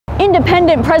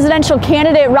Independent presidential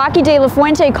candidate Rocky De La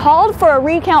Fuente called for a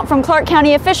recount from Clark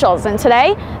County officials, and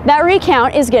today that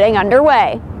recount is getting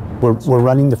underway. We're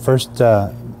running the first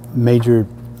major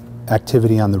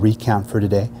activity on the recount for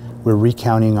today. We're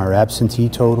recounting our absentee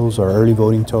totals, our early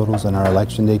voting totals, and our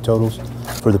election day totals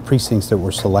for the precincts that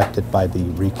were selected by the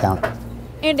recount.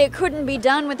 And it couldn't be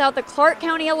done without the Clark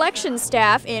County election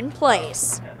staff in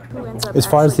place. As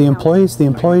far as the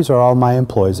employees are all my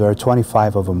employees. There are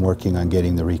 25 of them working on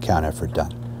getting the recount effort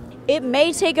done. It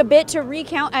may take a bit to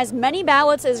recount as many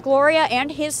ballots as Gloria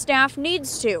and his staff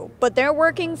needs to, but they're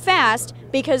working fast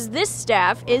because this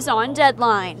staff is on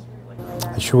deadline.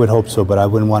 I sure would hope so, but I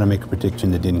wouldn't want to make a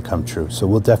prediction that didn't come true. So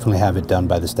we'll definitely have it done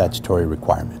by the statutory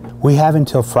requirement. We have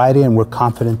until Friday, and we're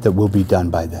confident that we'll be done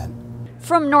by then.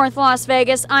 From North Las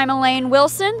Vegas, I'm Elaine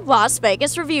Wilson, Las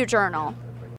Vegas Review Journal.